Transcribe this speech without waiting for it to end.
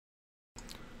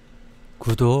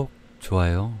구독,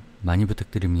 좋아요 많이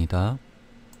부탁드립니다.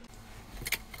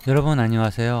 여러분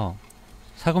안녕하세요.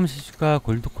 사금시주가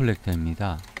골드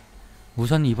콜렉터입니다.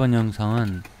 우선 이번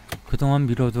영상은 그동안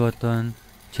미뤄두었던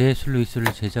제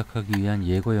슬루이스를 제작하기 위한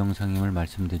예고 영상임을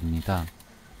말씀드립니다.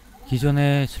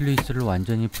 기존의 슬루이스를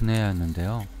완전히 분해해야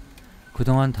했는데요.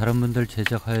 그동안 다른 분들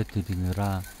제작하여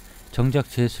드리느라 정작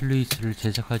제 슬루이스를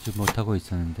제작하지 못하고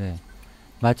있었는데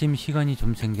마침 시간이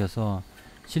좀 생겨서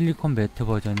실리콘 매트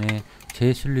버전의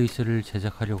제 슬루이스를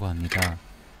제작하려고 합니다.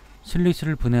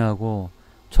 슬루이스를 분해하고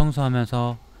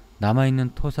청소하면서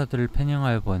남아있는 토사들을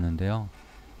패닝하여 보았는데요.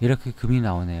 이렇게 금이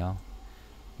나오네요.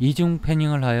 이중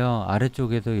패닝을 하여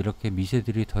아래쪽에도 이렇게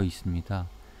미세들이 더 있습니다.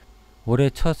 올해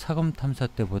첫 사금 탐사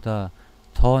때보다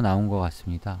더 나온 것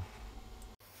같습니다.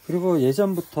 그리고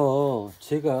예전부터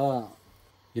제가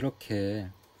이렇게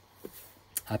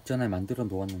앞전에 만들어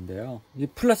놓았는데요. 이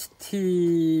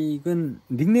플라스틱은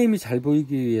닉네임이 잘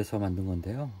보이기 위해서 만든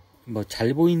건데요. 뭐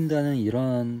잘 보인다는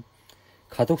이런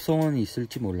가독성은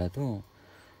있을지 몰라도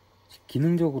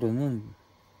기능적으로는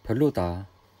별로다.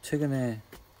 최근에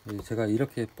제가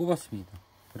이렇게 뽑았습니다.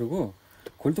 그리고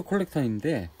골드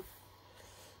콜렉터인데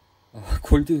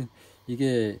골드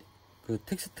이게 그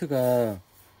텍스트가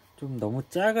좀 너무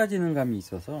작아지는 감이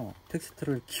있어서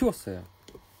텍스트를 키웠어요.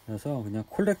 그래서 그냥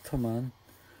콜렉터만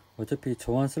어차피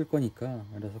저만 쓸 거니까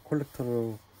그래서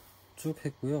콜렉터로 쭉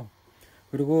했고요.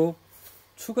 그리고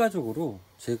추가적으로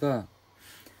제가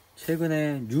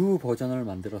최근에 뉴 버전을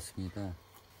만들었습니다.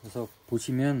 그래서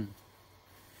보시면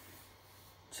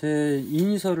제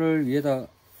이니셜을 위에다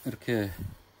이렇게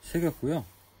새겼고요.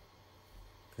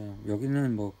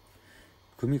 여기는 뭐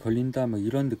금이 걸린다 뭐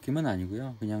이런 느낌은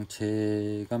아니고요. 그냥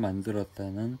제가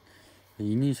만들었다는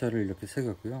이니셜을 이렇게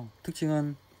새겼고요.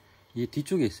 특징은 이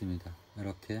뒤쪽에 있습니다.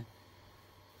 이렇게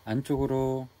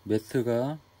안쪽으로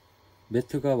매트가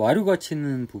와류같이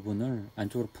있는 부분을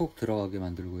안쪽으로 푹 들어가게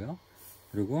만들고요.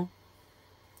 그리고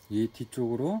이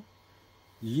뒤쪽으로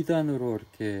 2단으로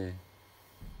이렇게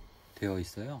되어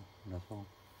있어요. 그래서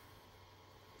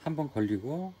한 번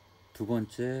걸리고 두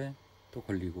번째 또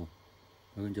걸리고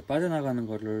여기 이제 빠져나가는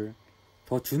거를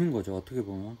더 주는 거죠. 어떻게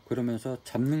보면 그러면서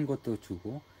잡는 것도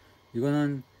주고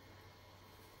이거는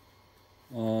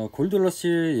골드러시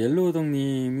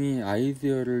옐로우덕님이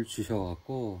아이디어를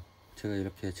주셔갖고 제가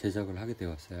이렇게 제작을 하게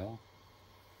되었어요.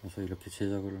 그래서 이렇게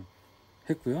제작을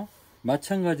했고요.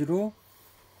 마찬가지로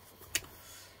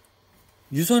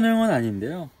유선형은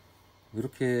아닌데요.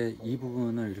 이렇게 이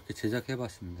부분을 이렇게 제작해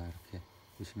봤습니다. 이렇게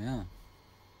보시면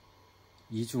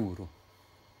이중으로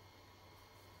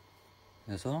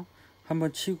해서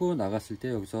한번 치고 나갔을 때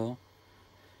여기서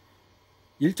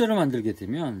일자로 만들게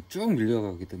되면 쭉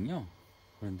밀려가거든요.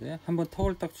 그런데 한번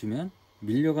턱을 딱 주면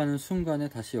밀려가는 순간에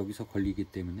다시 여기서 걸리기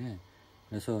때문에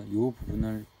그래서 이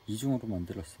부분을 이중으로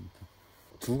만들었습니다.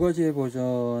 두 가지의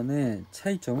버전의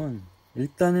차이점은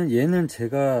일단은 얘는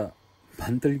제가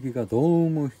만들기가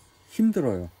너무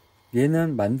힘들어요.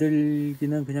 얘는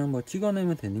만들기는 그냥 뭐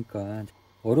찍어내면 되니까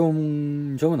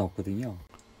어려운 점은 없거든요.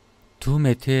 두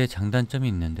매트의 장단점이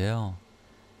있는데요.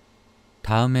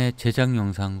 다음에 제작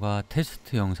영상과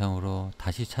테스트 영상으로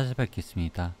다시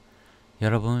찾아뵙겠습니다.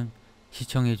 여러분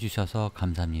시청해 주셔서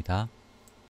감사합니다.